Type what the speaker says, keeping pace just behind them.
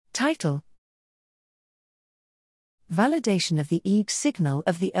Title: Validation of the EEG signal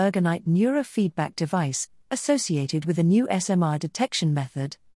of the URGOnight neurofeedback device, associated with a new SMR detection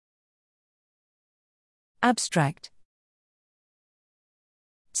method. Abstract: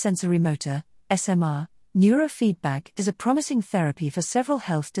 Sensorimotor, SMR, neurofeedback is a promising therapy for several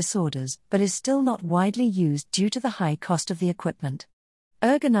health disorders but is still not widely used due to the high cost of the equipment.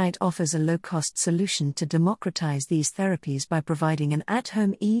 URGOnight offers a low-cost solution to democratize these therapies by providing an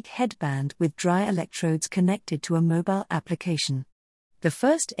at-home EEG headband with dry electrodes connected to a mobile application. The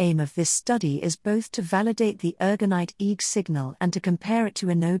first aim of this study is both to validate the URGOnight EEG signal and to compare it to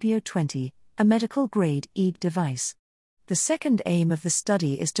Enobio 20, a medical-grade EEG device. The second aim of the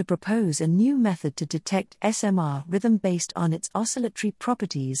study is to propose a new method to detect SMR rhythm based on its oscillatory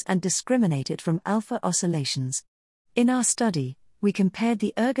properties and discriminate it from alpha oscillations. In our study, we compared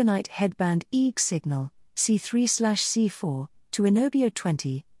the URGOnight headband EEG signal, C3/C4, to Enobio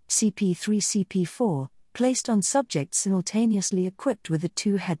 20, CP3-CP4, placed on subjects simultaneously equipped with the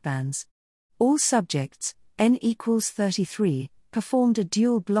two headbands. All subjects, N equals 33, performed a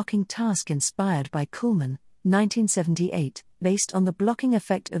dual blocking task inspired by Kuhlmann, 1978, based on the blocking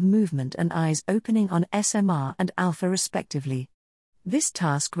effect of movement and eyes opening on SMR and alpha respectively. This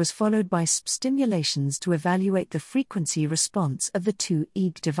task was followed by stimulations to evaluate the frequency response of the two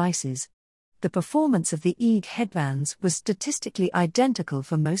EEG devices. The performance of the EEG headbands was statistically identical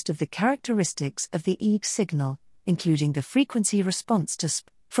for most of the characteristics of the EEG signal, including the frequency response to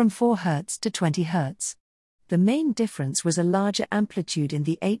SP, from 4 Hz to 20 Hz. The main difference was a larger amplitude in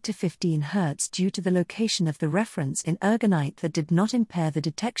the 8 to 15 Hz due to the location of the reference in URGOnight that did not impair the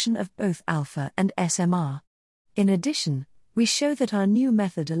detection of both alpha and SMR. In addition, we show that our new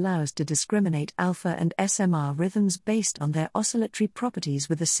method allows to discriminate alpha and SMR rhythms based on their oscillatory properties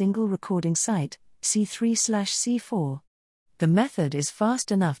with a single recording site, C3/C4. The method is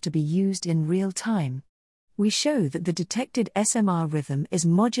fast enough to be used in real time. We show that the detected SMR rhythm is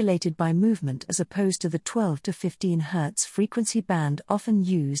modulated by movement as opposed to the 12 to 15 Hz frequency band often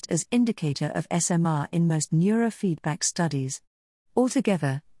used as indicator of SMR in most neurofeedback studies.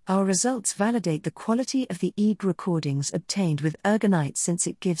 Altogether, our results validate the quality of the EEG recordings obtained with URGOnight since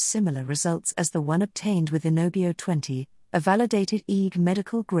it gives similar results as the one obtained with Enobio 20, a validated EEG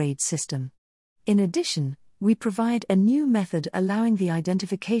medical-grade system. In addition, we provide a new method allowing the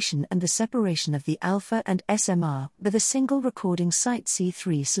identification and the separation of the alpha and SMR with a single recording site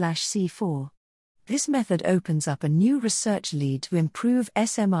C3/C4. This method opens up a new research lead to improve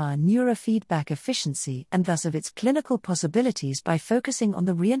SMR neurofeedback efficiency and thus of its clinical possibilities by focusing on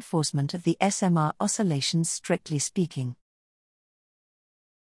the reinforcement of the SMR oscillations strictly speaking.